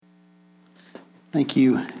Thank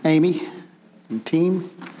you, Amy and team.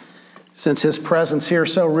 Sense his presence here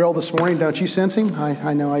so real this morning. Don't you sense him?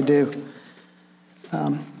 I know I do.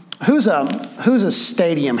 Who's a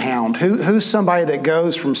stadium hound? Who's somebody that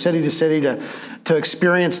goes from city to city to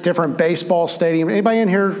experience different baseball stadiums? Anybody in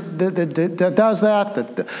here that does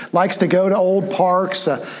that likes to go to old parks?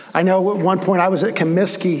 I know at one point I was at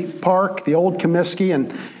Comiskey Park, the old Comiskey,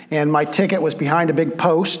 and my ticket was behind a big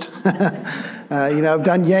post. I've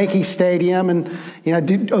done Yankee Stadium and,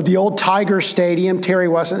 the old Tiger Stadium. Terry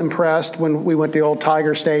wasn't impressed when we went to the old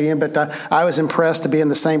Tiger Stadium, but I was impressed to be in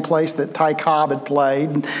the same place that Ty Cobb had played.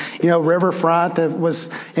 And, Riverfront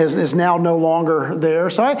is now no longer there.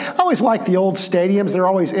 So I always like the old stadiums. They're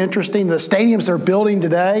always interesting. The stadiums they're building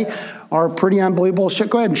today are pretty unbelievable.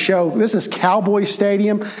 Go ahead and show. This is Cowboy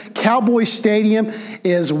Stadium. Cowboy Stadium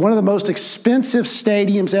is one of the most expensive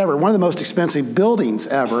stadiums ever, one of the most expensive buildings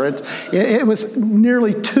ever. It was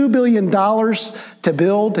nearly $2 billion to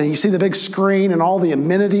build, and you see the big screen and all the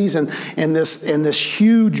amenities and this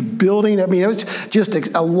huge building. I mean, it was just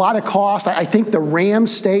a lot of cost. I think the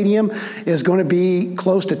Rams Stadium is going to be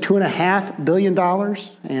close to $2.5 billion.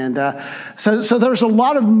 And so there's a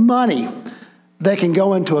lot of money that can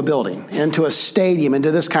go into a building, into a stadium, into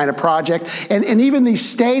this kind of project. And even these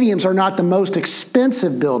stadiums are not the most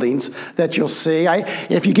expensive buildings that you'll see.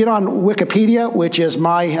 If you get on Wikipedia, which is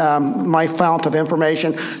my fount of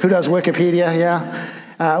information, who does Wikipedia? Yeah.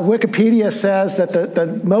 Wikipedia says that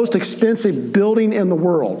the most expensive building in the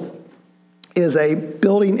world is a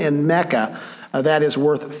building in Mecca that is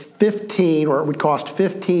worth it would cost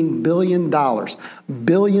 $15 billion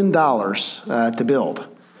to build.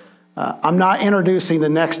 I'm not introducing the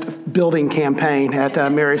next building campaign at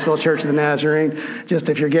Marysville Church of the Nazarene, just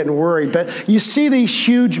if you're getting worried. But you see these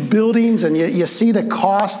huge buildings and you see the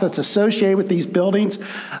cost that's associated with these buildings,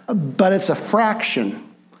 but it's a fraction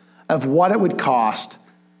of what it would cost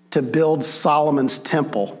to build Solomon's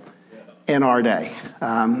temple in our day. Go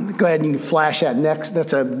ahead and you can flash that next.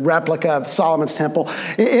 That's a replica of Solomon's temple.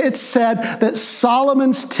 It said that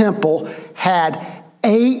Solomon's temple had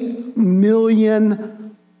 8 million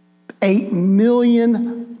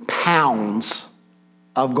pounds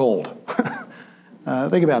of gold.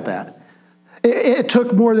 Think about that. It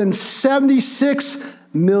took more than 76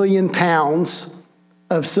 million pounds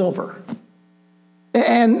of silver.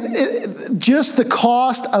 And just the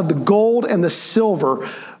cost of the gold and the silver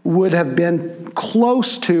would have been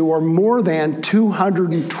close to or more than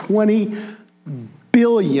 $220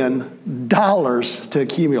 billion to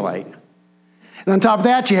accumulate. And on top of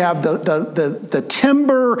that, you have the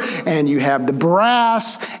timber, and you have the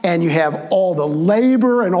brass, and you have all the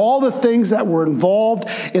labor and all the things that were involved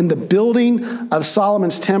in the building of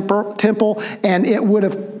Solomon's temple, and it would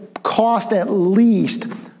have cost at least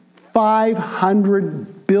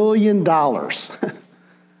 $500 billion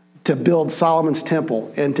to build Solomon's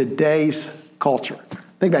temple in today's culture.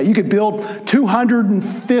 Think about it. You could build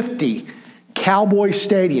 250 cowboy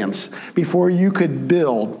stadiums before you could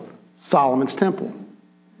build Solomon's temple.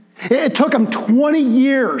 It took them 20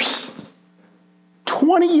 years,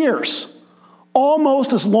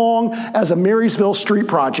 almost as long as a Marysville street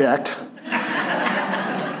project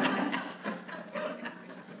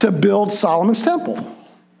to build Solomon's temple.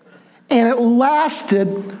 And it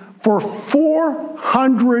lasted for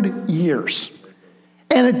 400 years.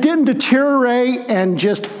 And it didn't deteriorate and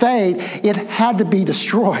just fade. It had to be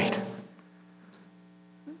destroyed.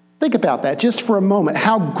 Think about that just for a moment,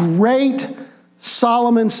 how great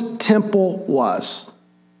Solomon's temple was.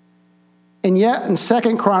 And yet in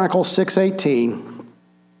 2 Chronicles 6:18,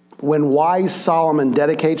 when wise Solomon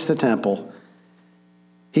dedicates the temple,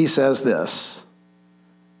 he says this,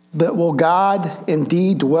 "But will God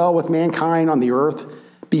indeed dwell with mankind on the earth?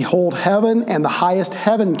 Behold, heaven and the highest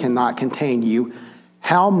heaven cannot contain you.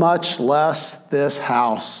 How much less this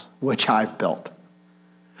house which I've built?"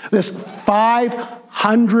 This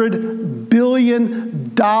 $500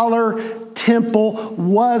 billion temple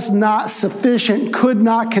was not sufficient, could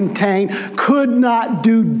not contain, could not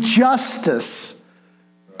do justice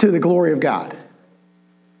to the glory of God.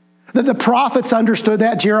 That the prophets understood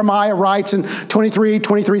that. Jeremiah writes in 23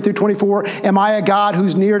 through 24, "Am I a God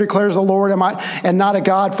who's near, declares the Lord, and not a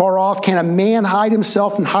God far off? Can a man hide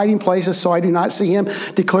himself in hiding places so I do not see him,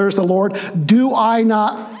 declares the Lord? Do I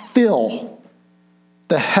not fill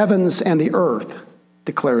the heavens and the earth,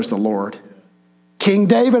 declares the Lord?" King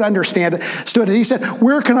David understood it. He said,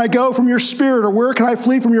 "Where can I go from your spirit, or where can I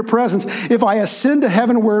flee from your presence? If I ascend to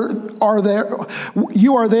heaven, you are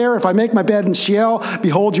there. If I make my bed in Sheol,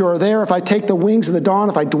 behold, you are there. If I take the wings of the dawn,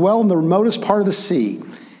 if I dwell in the remotest part of the sea,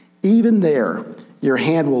 even there your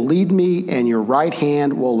hand will lead me, and your right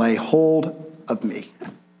hand will lay hold of me.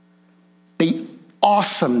 The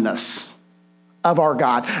awesomeness of our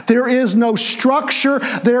God. There is no structure,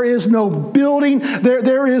 there is no building,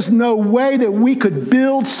 there is no way that we could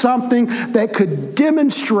build something that could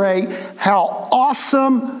demonstrate how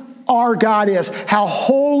awesome our God is, how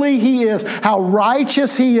holy He is, how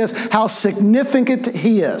righteous He is, how significant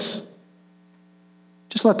He is.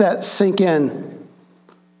 Just let that sink in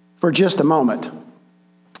for just a moment.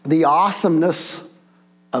 The awesomeness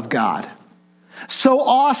of God. So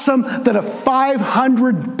awesome that a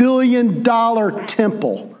 $500 billion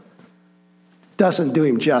temple doesn't do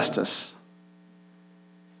Him justice.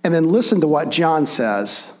 And then listen to what John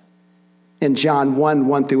says in John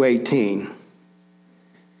 1 through 18.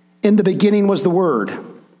 In the beginning was the Word,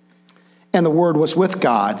 and the Word was with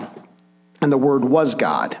God, and the Word was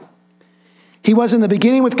God. He was in the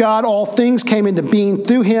beginning with God. All things came into being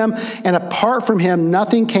through Him, and apart from Him,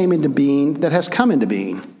 nothing came into being that has come into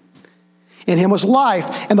being. In Him was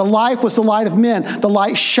life, and the life was the light of men. The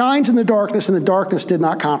light shines in the darkness, and the darkness did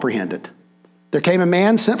not comprehend it. There came a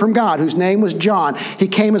man sent from God, whose name was John. He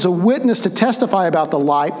came as a witness to testify about the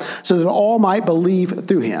light, so that all might believe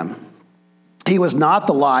through him. He was not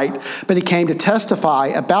the light, but he came to testify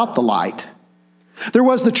about the light. There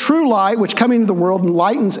was the true light, which coming into the world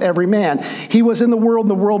enlightens every man. He was in the world,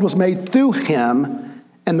 and the world was made through him,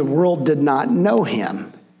 and the world did not know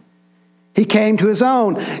him. He came to his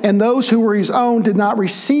own, and those who were his own did not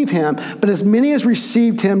receive him. But as many as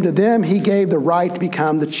received him, to them he gave the right to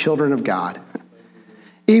become the children of God,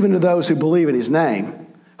 even to those who believe in his name,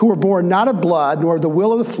 who were born not of blood, nor of the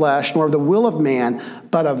will of the flesh, nor of the will of man,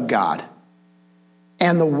 but of God.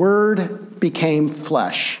 And the Word became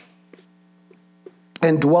flesh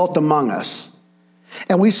and dwelt among us.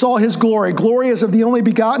 And we saw his glory. Glory as of the only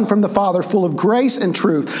begotten from the Father, full of grace and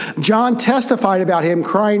truth. John testified about him,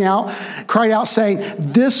 cried out saying,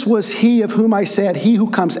 "This was he of whom I said, he who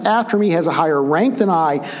comes after me has a higher rank than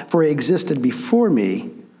I, for he existed before me.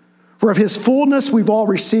 For of his fullness we've all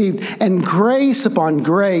received, and grace upon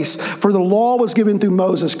grace. For the law was given through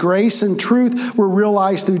Moses. Grace and truth were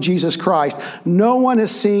realized through Jesus Christ. No one has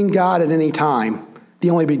seen God at any time. The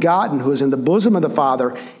only begotten, who is in the bosom of the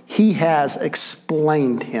Father, he has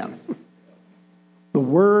explained him." The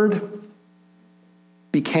Word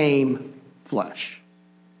became flesh.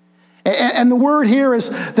 And the word here is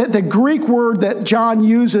that the Greek word that John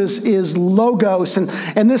uses is logos.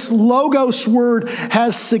 And this logos word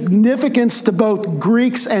has significance to both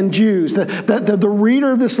Greeks and Jews. The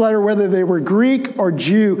reader of this letter, whether they were Greek or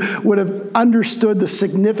Jew, would have understood the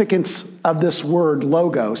significance of this word,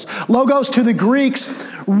 logos. Logos to the Greeks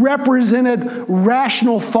represented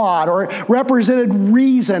rational thought, or represented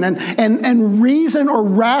reason. And reason or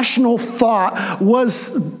rational thought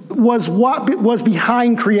was what was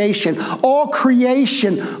behind creation. All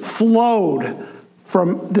creation flowed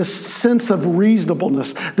from this sense of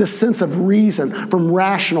reasonableness, this sense of reason, from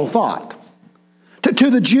rational thought. To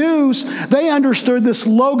the Jews, they understood this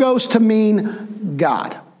logos to mean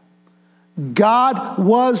God. God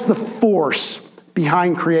was the force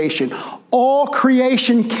behind creation. All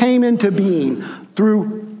creation came into being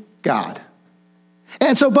through God.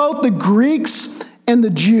 And so both the Greeks and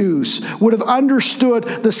the Jews would have understood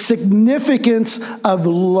the significance of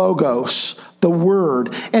logos, the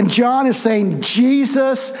Word. And John is saying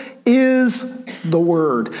Jesus is the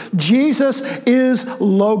Word. Jesus is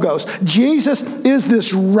logos. Jesus is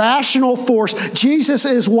this rational force. Jesus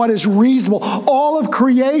is what is reasonable. All of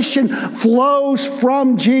creation flows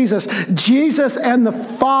from Jesus. Jesus and the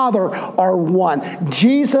Father are one.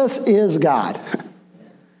 Jesus is God.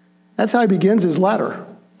 That's how he begins his letter.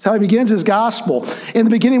 That's how he begins his gospel. In the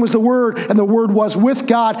beginning was the Word, and the Word was with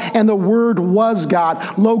God, and the Word was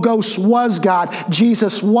God. Logos was God.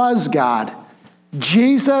 Jesus was God.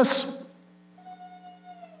 Jesus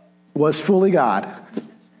was fully God.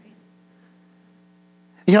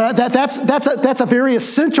 You know, that's a very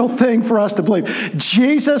essential thing for us to believe.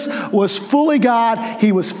 Jesus was fully God,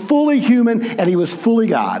 he was fully human, and he was fully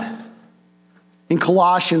God. In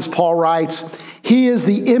Colossians, Paul writes, "He is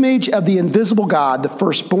the image of the invisible God, the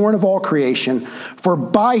firstborn of all creation. For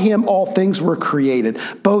by him all things were created,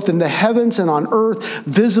 both in the heavens and on earth,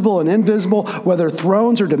 visible and invisible, whether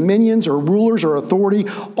thrones or dominions or rulers or authority.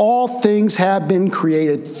 All things have been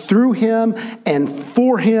created through him and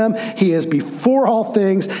for him. He is before all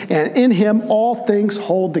things, and in him all things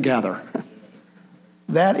hold together."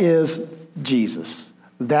 That is Jesus.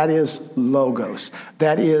 That is logos.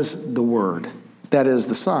 That is the Word. That is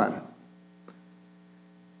the Son.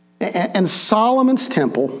 And Solomon's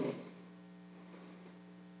temple,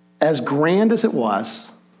 as grand as it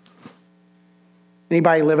was,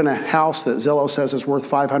 Anybody live in a house that Zillow says is worth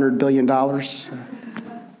 $500 billion?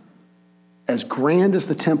 As grand as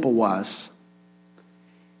the temple was,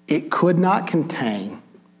 it could not contain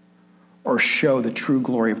or show the true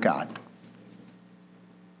glory of God.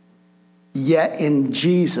 Yet in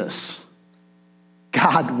Jesus,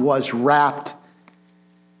 God was wrapped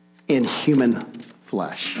in human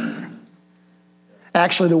flesh.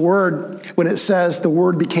 Actually, the word, when it says the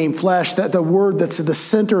word became flesh, that the word that's at the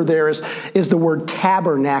center there is the word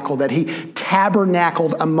tabernacle, that he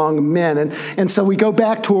tabernacled among men. And so we go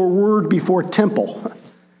back to a word before temple.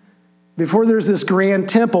 Before there's this grand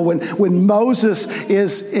temple, when Moses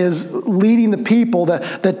is leading the people,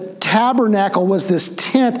 the tabernacle was this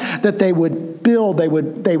tent that they would build, they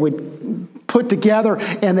would put together,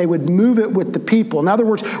 and they would move it with the people. In other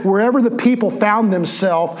words, wherever the people found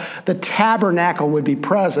themselves, the tabernacle would be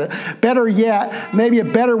present. Better yet, maybe a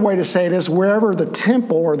better way to say it is wherever the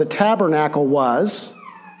temple or the tabernacle was,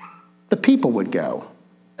 the people would go.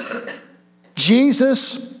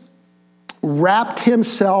 Jesus wrapped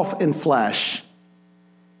himself in flesh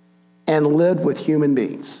and lived with human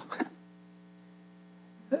beings.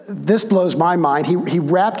 This blows my mind. He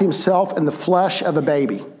wrapped himself in the flesh of a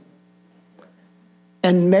baby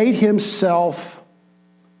and made himself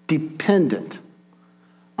dependent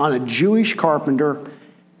on a Jewish carpenter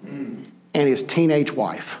and his teenage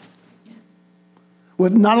wife.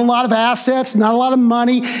 With not a lot of assets, not a lot of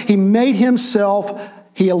money, he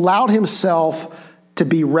allowed himself to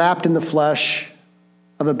be wrapped in the flesh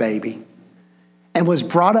of a baby and was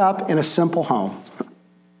brought up in a simple home.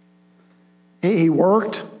 He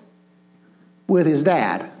worked with his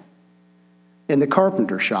dad in the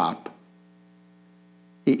carpenter shop.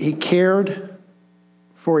 He cared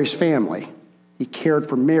for his family. He cared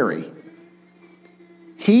for Mary.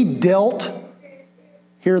 He dealt,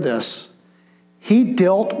 hear this, he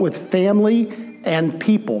dealt with family and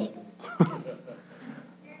people.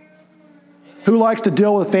 Who likes to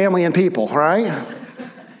deal with family and people, right?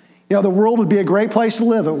 You know, the world would be a great place to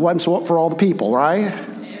live if it wasn't for all the people, right?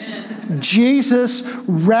 Amen. Jesus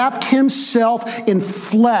wrapped himself in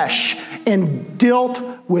flesh and dealt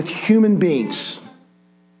with human beings.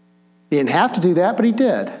 He didn't have to do that, but he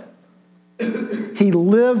did. He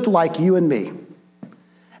lived like you and me.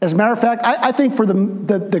 As a matter of fact, I think for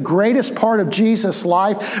the greatest part of Jesus'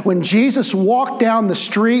 life, when Jesus walked down the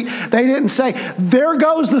street, they didn't say, "There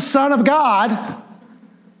goes the Son of God."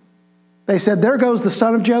 They said, "There goes the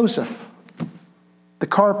son of Joseph, the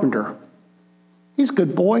carpenter. He's a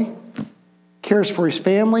good boy, cares for his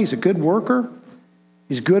family, he's a good worker,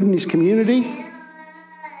 he's good in his community."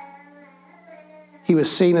 He was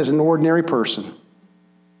seen as an ordinary person.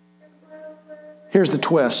 Here's the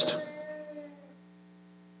twist.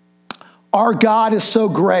 Our God is so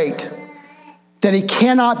great that he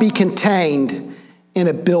cannot be contained in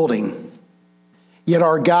a building. Yet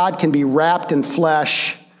our God can be wrapped in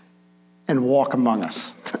flesh and walk among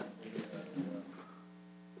us.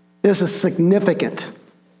 This is significant.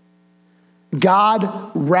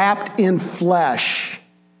 God wrapped in flesh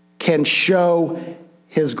can show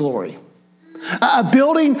his glory. A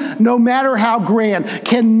building, no matter how grand,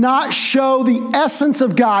 cannot show the essence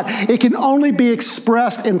of God. It can only be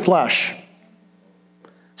expressed in flesh.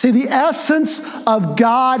 See, the essence of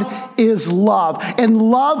God is love, and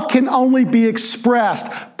love can only be expressed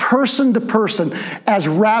person to person as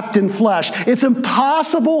wrapped in flesh. It's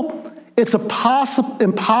impossible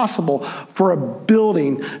for a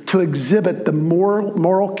building to exhibit the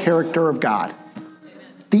moral character of God,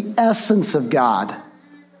 the essence of God,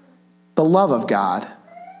 the love of God.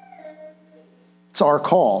 It's our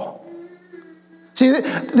call. See,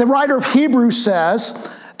 the writer of Hebrews says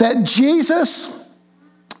that Jesus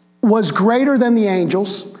was greater than the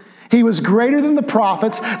angels. He was greater than the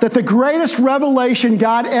prophets, that the greatest revelation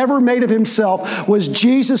God ever made of himself was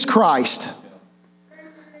Jesus Christ.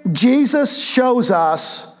 Jesus shows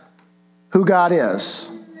us who God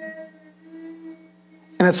is.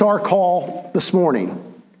 And it's our call this morning.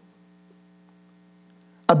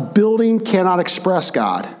 A building cannot express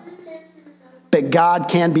God, but God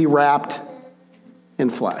can be wrapped in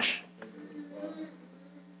flesh.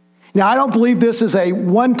 Now, I don't believe this is a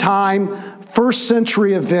one-time,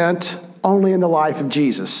 first-century event only in the life of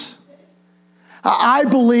Jesus. I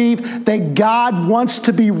believe that God wants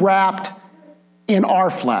to be wrapped in our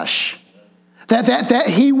flesh. That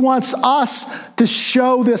he wants us to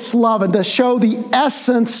show this love and to show the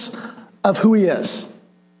essence of who he is.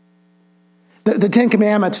 The Ten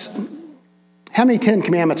Commandments, how many Ten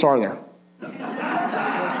Commandments are there?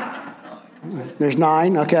 There's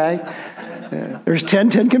 9, okay. There's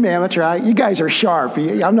 10 Commandments, right? You guys are sharp.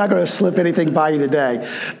 I'm not going to slip anything by you today.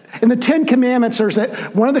 In the 10 Commandments,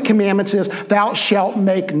 one of the commandments is, thou shalt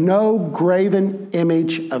make no graven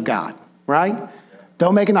image of God, right?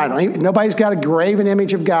 Don't make an idol. Nobody's got a graven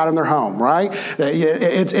image of God in their home, right?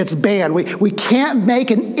 It's banned. We can't make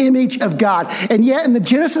an image of God. And yet in the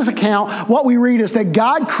Genesis account, what we read is that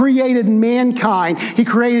God created mankind. He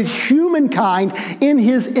created humankind in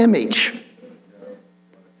his image.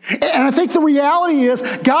 And I think the reality is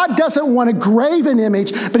God doesn't want a graven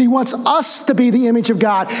image, but he wants us to be the image of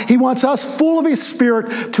God. He wants us full of his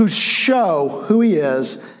Spirit to show who he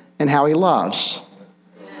is and how he loves.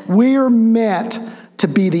 We are meant to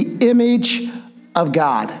be the image of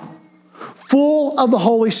God, full of the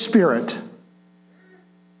Holy Spirit.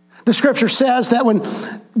 The scripture says that when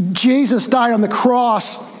Jesus died on the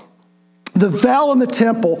cross, the veil in the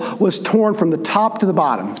temple was torn from the top to the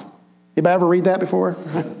bottom. Anybody ever read that before?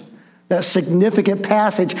 That significant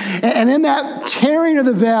passage. And in that tearing of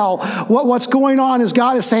the veil, what's going on is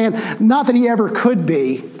God is saying, not that he ever could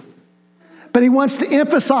be, but he wants to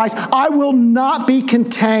emphasize, I will not be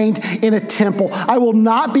contained in a temple. I will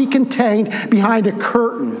not be contained behind a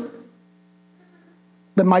curtain.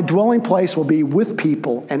 That my dwelling place will be with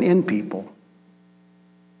people and in people.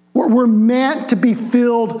 We're meant to be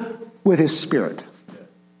filled with his Spirit.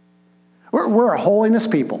 We're a holiness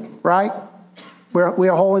people, right? We're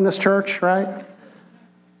a holiness church, right?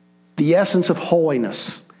 The essence of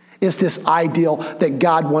holiness is this ideal that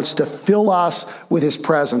God wants to fill us with his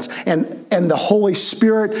presence and the Holy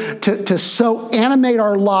Spirit to so animate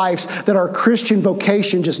our lives that our Christian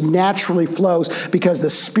vocation just naturally flows because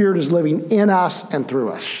the Spirit is living in us and through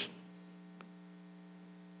us.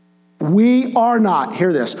 We are not,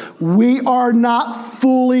 hear this, we are not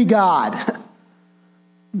fully God,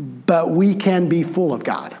 but we can be full of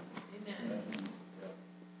God. Amen.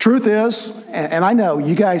 Truth is, and I know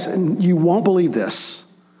you guys, you won't believe this,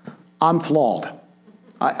 I'm flawed.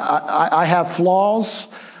 I have flaws.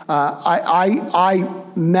 I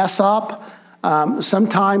mess up.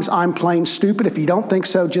 Sometimes I'm plain stupid. If you don't think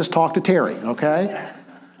so, just talk to Terry, okay?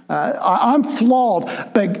 I'm flawed,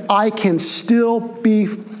 but I can still be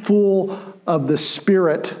full of the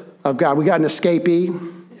Spirit of God. We got an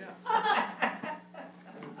escapee.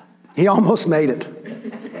 He almost made it.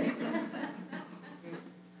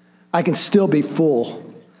 I can still be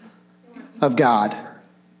full of God.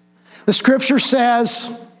 The scripture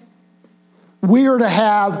says we are to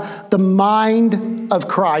have the mind of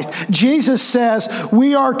Christ. Jesus says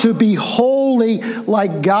we are to be holy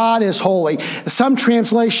like God is holy. Some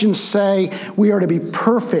translations say we are to be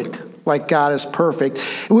perfect like God is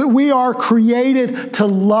perfect. We are created to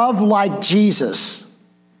love like Jesus.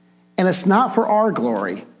 And it's not for our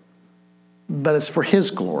glory, but it's for his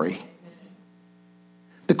glory.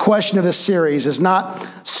 The question of this series is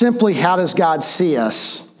not simply how does God see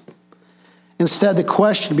us? Instead, the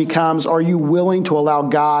question becomes, are you willing to allow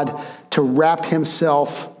God to wrap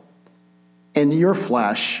himself in your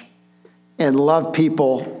flesh and love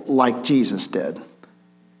people like Jesus did?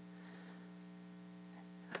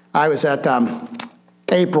 I was at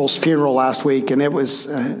April's funeral last week, and it was,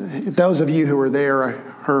 those of you who were there,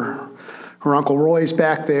 her Uncle Roy's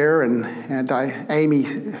back there, and Amy,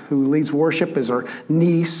 who leads worship, is her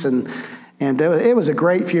niece, and it was a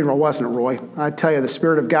great funeral, wasn't it, Roy? I tell you, the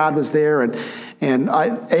Spirit of God was there, and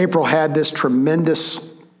April had this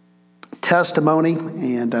tremendous testimony,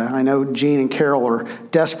 and I know Jean and Carol are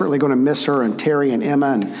desperately going to miss her, and Terry and Emma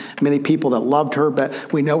and many people that loved her,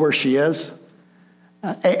 but we know where she is.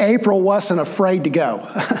 April wasn't afraid to go.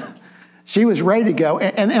 She was ready to go,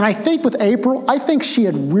 and I think with April, I think she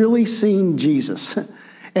had really seen Jesus,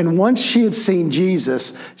 and once she had seen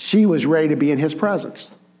Jesus, she was ready to be in his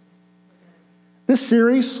presence. This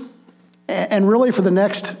series, and really for the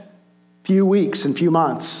next few weeks and few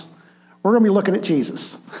months, we're going to be looking at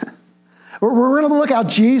Jesus. We're going to look how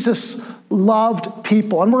Jesus loved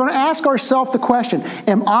people. And we're going to ask ourselves the question,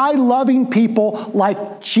 am I loving people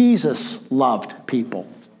like Jesus loved people?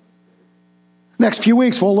 Next few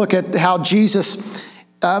weeks, we'll look at how Jesus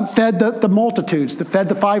fed the multitudes, that fed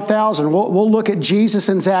the 5,000. We'll look at Jesus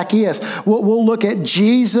and Zacchaeus. We'll look at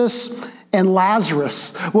Jesus and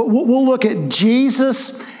Lazarus. We'll look at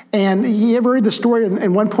Jesus, and you ever read the story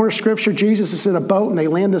in one point of Scripture, Jesus is in a boat, and they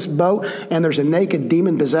land this boat, and there's a naked,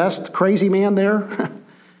 demon-possessed, crazy man there.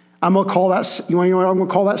 I'm going to call that, you know what I'm going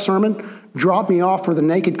to call that sermon? Drop me off where the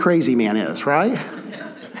naked, crazy man is, right?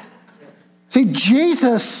 See,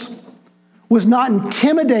 Jesus was not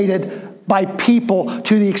intimidated by people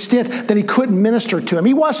to the extent that he couldn't minister to them.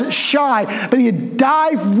 He wasn't shy, but he had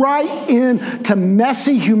dived right into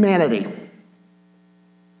messy humanity.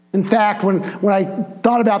 In fact, when I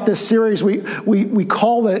thought about this series, we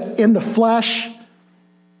called it In the Flesh.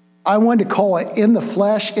 I wanted to call it In the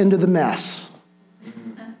Flesh, Into the Mess.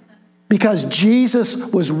 Because Jesus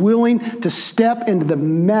was willing to step into the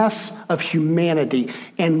mess of humanity,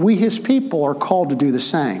 and we, his people, are called to do the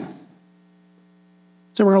same.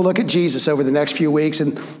 So we're going to look at Jesus over the next few weeks,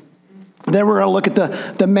 and then we're going to look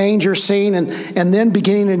at the manger scene, and then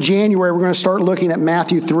beginning in January, we're going to start looking at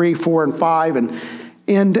Matthew 3, 4, and 5, and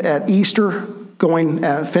end at Easter,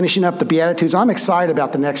 finishing up the Beatitudes. I'm excited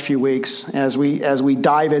about the next few weeks as we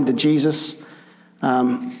dive into Jesus.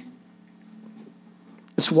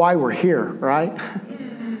 It's why we're here, right?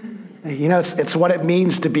 You know, it's what it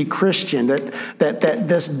means to be Christian, that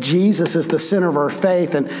this Jesus is the center of our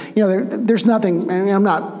faith. And, you know, there's nothing, and I'm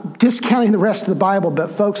not discounting the rest of the Bible,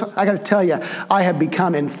 but folks, I got to tell you, I have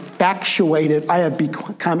become infatuated. I have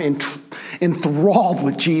become enthralled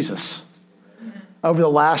with Jesus over the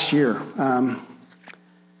last year.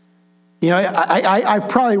 You know, I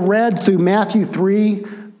probably read through Matthew 3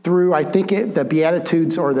 through, I think, the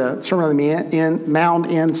Beatitudes or the Sermon on the Mount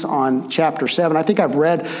ends on chapter 7. I think I've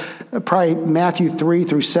read probably Matthew 3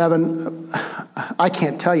 through 7. I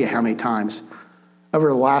can't tell you how many times over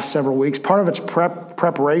the last several weeks. Part of it's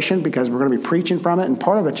preparation because we're going to be preaching from it, and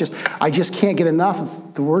part of it I just can't get enough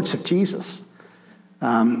of the words of Jesus.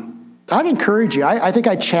 I'd encourage you. I think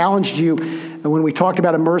I challenged you when we talked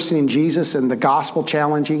about immersing in Jesus and the gospel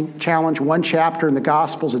challenge, one chapter in the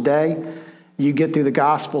Gospels a day. You get through the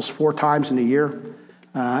Gospels 4 times in a year.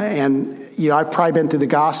 And, you know, I've probably been through the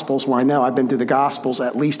Gospels. Well, I know I've been through the Gospels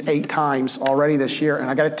at least 8 times already this year. And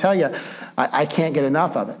I got to tell you, I can't get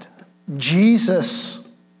enough of it. Jesus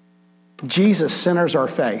centers our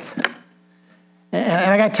faith.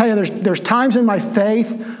 And I got to tell you, there's times in my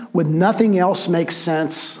faith when nothing else makes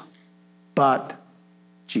sense but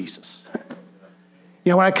Jesus. You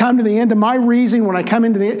know, when I come to the end of my reasoning, when I come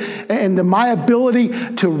into my ability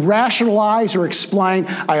to rationalize or explain,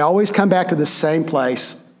 I always come back to the same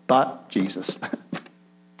place, but Jesus.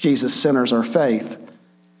 Jesus centers our faith.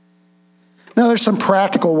 Now, there's some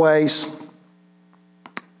practical ways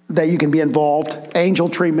that you can be involved. Angel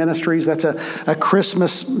Tree Ministries, that's a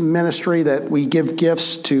Christmas ministry that we give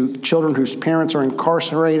gifts to children whose parents are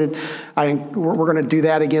incarcerated. We're going to do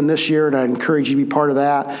that again this year, and I encourage you to be part of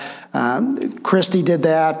that. Christy did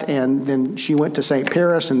that, and then she went to St.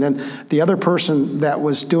 Paris, and then the other person that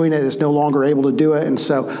was doing it is no longer able to do it, and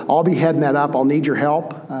so I'll be heading that up. I'll need your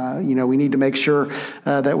help. You know, we need to make sure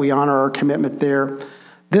that we honor our commitment there.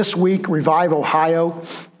 This week, Revive Ohio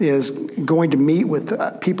is going to meet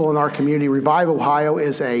with people in our community. Revive Ohio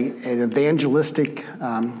is an evangelistic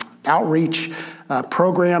outreach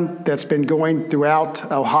program that's been going throughout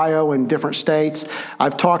Ohio and different states.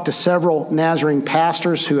 I've talked to several Nazarene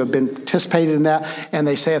pastors who have been participated in that, and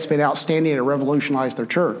they say it's been outstanding and it revolutionized their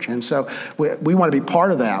church. And so we want to be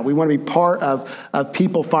part of that. We want to be part of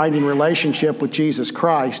people finding relationship with Jesus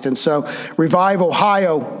Christ. And so Revive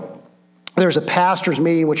Ohio, there's a pastor's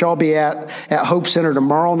meeting, which I'll be at Hope Center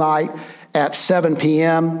tomorrow night at 7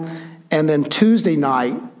 p.m. And then Tuesday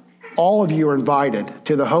night, all of you are invited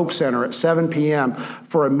to the Hope Center at 7 p.m.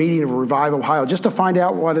 for a meeting of Revive Ohio, just to find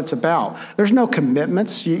out what it's about. There's no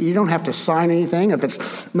commitments. You don't have to sign anything. If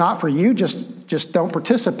it's not for you, just don't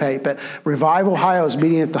participate. But Revive Ohio is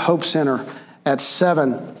meeting at the Hope Center at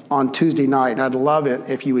 7 on Tuesday night. And I'd love it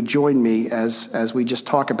if you would join me as we just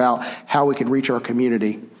talk about how we could reach our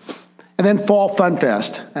community. And then Fall Fun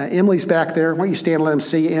Fest. Emily's back there. Why don't you stand and let them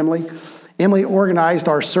see you, Emily? Emily organized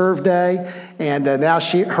our Serve Day, and now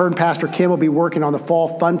her and Pastor Kim will be working on the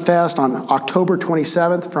Fall Fun Fest on October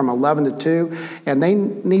 27th from 11 to 2, and they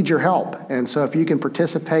need your help. And so if you can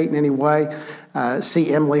participate in any way,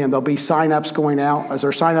 see Emily, and there'll be sign-ups going out. Is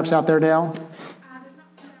there sign-ups out there now?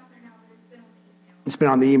 It's been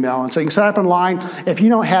on the email. And so you can sign up online. If you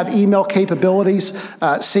don't have email capabilities,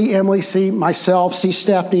 see Emily, see myself, see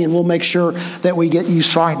Stephanie, and we'll make sure that we get you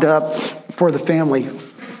signed up for the Family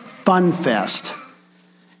Fun Fest.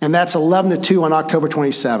 And that's 11 to 2 on October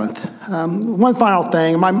 27th. One final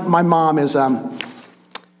thing. My mom is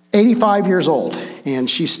 85 years old, and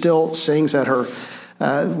she still sings at her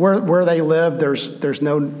where they live. There's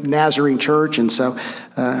no Nazarene church, and so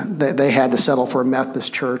they had to settle for a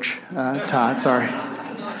Methodist church. Todd, sorry.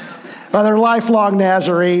 Well, they're lifelong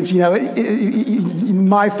Nazarenes. You know,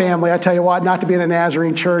 my family, I tell you what, not to be in a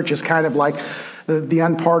Nazarene church is kind of like the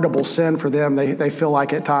unpardonable sin for them. They feel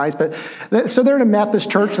like at times. But so they're in a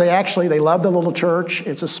Methodist church. They love the little church.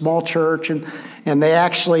 It's a small church, and they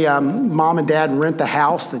actually mom and dad rent the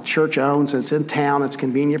house the church owns. It's in town. It's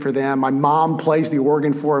convenient for them. My mom plays the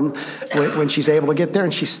organ for them when she's able to get there,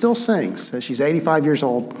 and she still sings. She's 85 years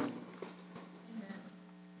old,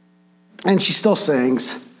 and she still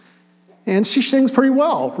sings. And she sings pretty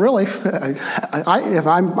well, really. If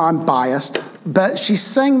I'm biased, but she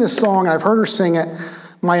sang this song. I've heard her sing it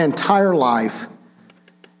my entire life,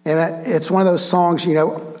 and it's one of those songs.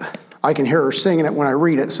 I can hear her singing it when I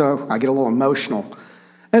read it, so I get a little emotional.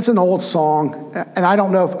 It's an old song, and I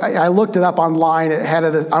don't know if I looked it up online. It had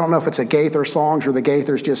it. I don't know if it's a Gaither Songs or the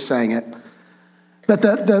Gaithers just sang it. But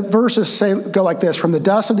the verses go like this: "From the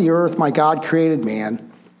dust of the earth, my God created man.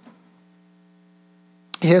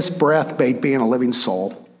 His breath made being a living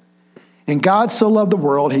soul. And God so loved the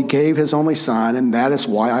world, he gave his only son, and that is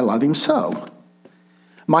why I love him so.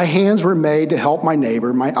 My hands were made to help my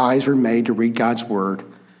neighbor. My eyes were made to read God's word.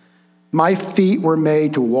 My feet were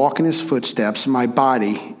made to walk in his footsteps. My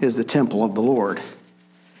body is the temple of the Lord."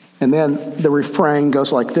 And then the refrain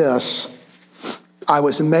goes like this: "I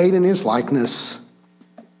was made in his likeness,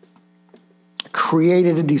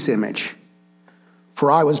 created in his image,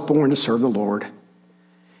 for I was born to serve the Lord.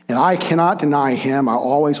 And I cannot deny him. I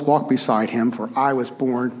always walk beside him, for I was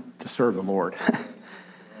born to serve the Lord."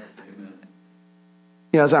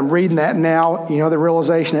 As I'm reading that now, the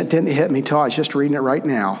realization, it didn't hit me till I was just reading it right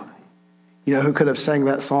now. Who could have sang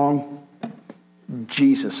that song?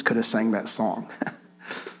 Jesus could have sang that song.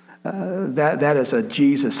 That is a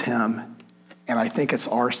Jesus hymn, and I think it's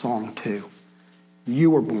our song too.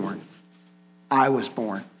 You were born. I was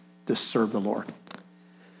born to serve the Lord.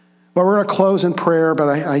 Well, we're going to close in prayer, but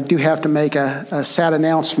I do have to make a sad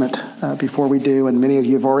announcement before we do, and many of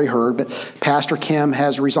you have already heard, but Pastor Kim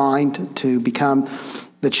has resigned to become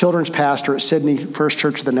the children's pastor at Sydney First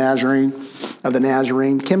Church of the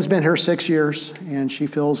Nazarene. Kim's been here 6 years, and she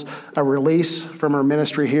feels a release from her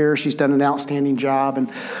ministry here. She's done an outstanding job, and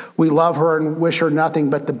we love her and wish her nothing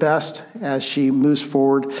but the best as she moves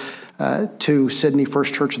forward to Sydney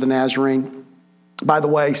First Church of the Nazarene. By the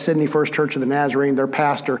way, Sydney First Church of the Nazarene, their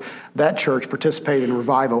pastor, that church participated in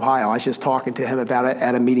Revive Ohio. I was just talking to him about it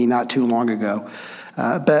at a meeting not too long ago.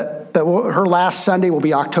 But her last Sunday will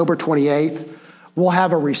be October 28th. We'll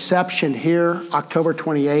have a reception here October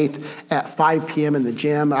 28th at 5 p.m. in the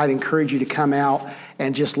gym. I'd encourage you to come out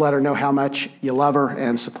and just let her know how much you love her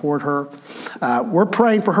and support her. We're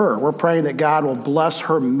praying for her. We're praying that God will bless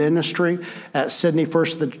her ministry at Sydney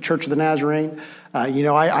First Church of the Nazarene.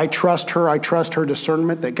 I trust her. I trust her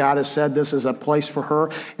discernment that God has said this is a place for her.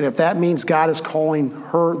 And if that means God is calling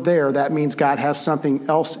her there, that means God has something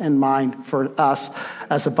else in mind for us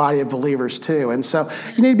as a body of believers too. And so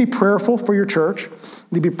you need to be prayerful for your church. You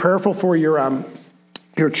need to be prayerful for your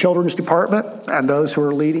children's department and those who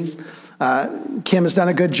are leading. Kim has done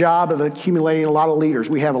a good job of accumulating a lot of leaders.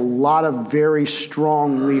 We have a lot of very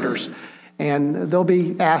strong leaders. And they'll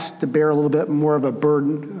be asked to bear a little bit more of a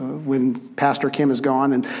burden when Pastor Kim is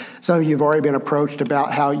gone. And some of you have already been approached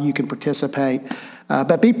about how you can participate.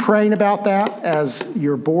 But be praying about that as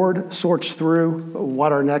your board sorts through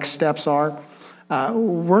what our next steps are.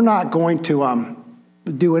 We're not going to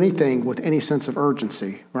do anything with any sense of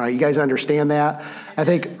urgency, right? You guys understand that? I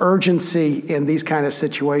think urgency in these kind of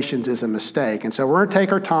situations is a mistake. And so we're going to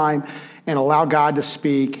take our time and allow God to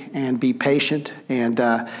speak and be patient. And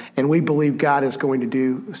we believe God is going to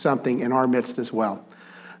do something in our midst as well.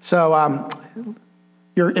 So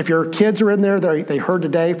if your kids are in there, they heard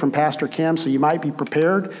today from Pastor Kim, so you might be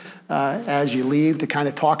prepared as you leave to kind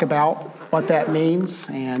of talk about what that means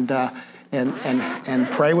and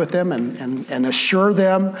pray with them and assure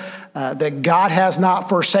them that God has not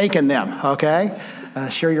forsaken them, okay?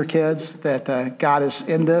 Assure your kids that God is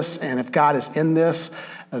in this, and if God is in this,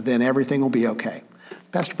 then everything will be okay.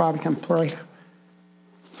 Pastor Bobby, come pray.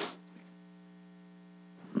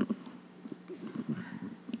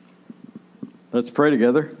 Let's pray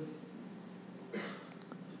together.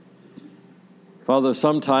 Father,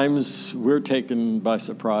 sometimes we're taken by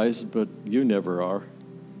surprise, but you never are.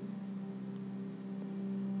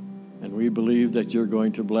 And we believe that you're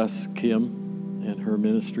going to bless Kim and her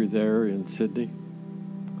ministry there in Sydney.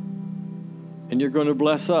 And you're going to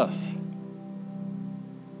bless us.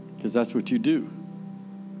 Because that's what you do.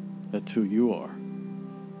 That's who you are.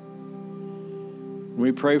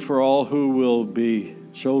 We pray for all who will be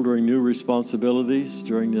shouldering new responsibilities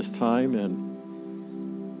during this time, and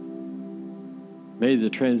may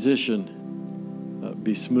the transition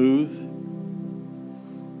be smooth.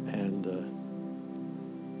 And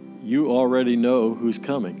you already know who's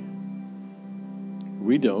coming.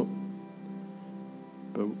 We don't.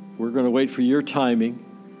 But we're going to wait for your timing,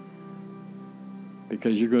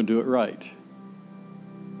 because you're going to do it right.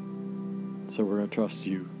 So we're going to trust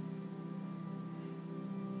you.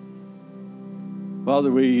 Father,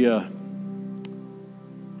 we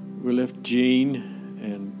lift Jean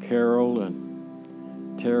and Carol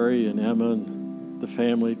and Terry and Emma and the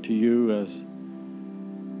family to you as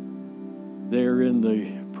they're in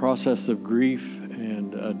the process of grief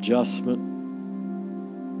and adjustment.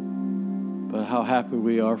 But how happy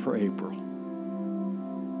we are for April.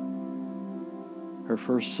 Her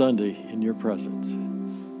first Sunday in your presence,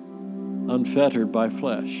 unfettered by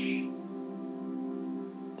flesh,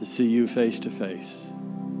 to see you face to face.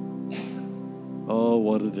 Oh,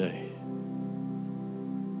 what a day.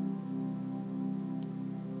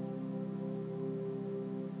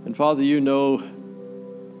 And Father, you know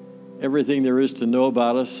everything there is to know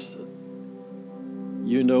about us.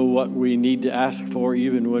 You know what we need to ask for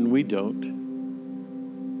even when we don't.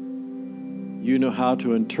 You know how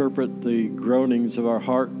to interpret the groanings of our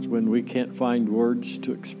hearts when we can't find words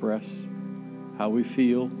to express how we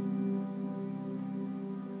feel.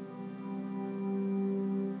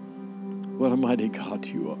 What a mighty God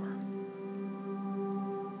you are.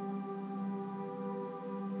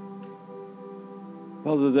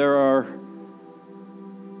 Father, there are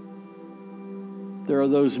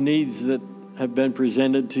those needs that have been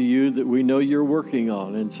presented to you that we know you're working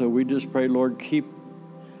on. And so we just pray, Lord, keep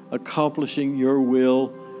accomplishing your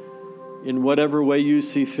will in whatever way you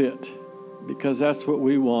see fit, because that's what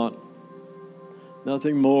we want.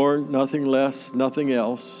 Nothing more, nothing less, nothing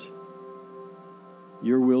else.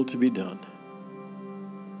 Your will to be done.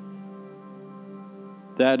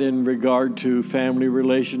 That in regard to family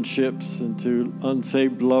relationships and to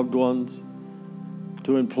unsaved loved ones,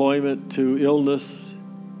 to employment, to illness.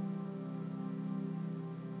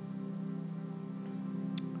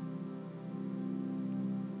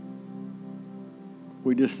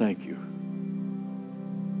 We just thank you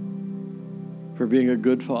for being a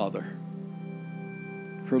good Father,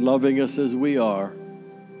 for loving us as we are,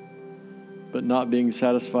 but not being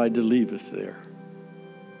satisfied to leave us there,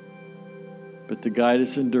 but to guide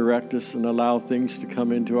us and direct us and allow things to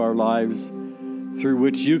come into our lives through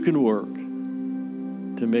which you can work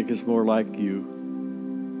to make us more like you,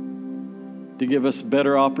 to give us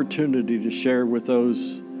better opportunity to share with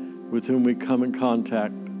those with whom we come in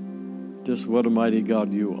contact just what a mighty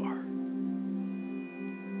God you are.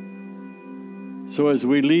 So as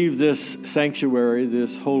we leave this sanctuary,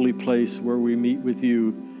 this holy place where we meet with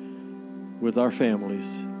you, with our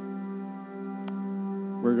families,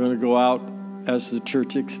 we're going to go out as the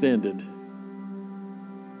church extended.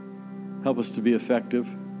 Help us to be effective.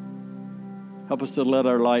 Help us to let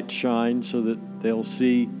our light shine so that they'll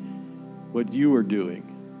see what you are doing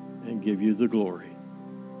and give you the glory.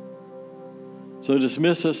 So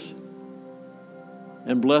dismiss us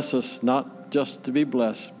and bless us, not just to be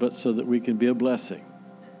blessed, but so that we can be a blessing.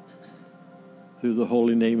 Through the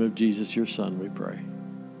holy name of Jesus, your Son, we pray.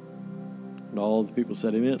 And all the people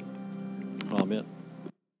said amen. Amen.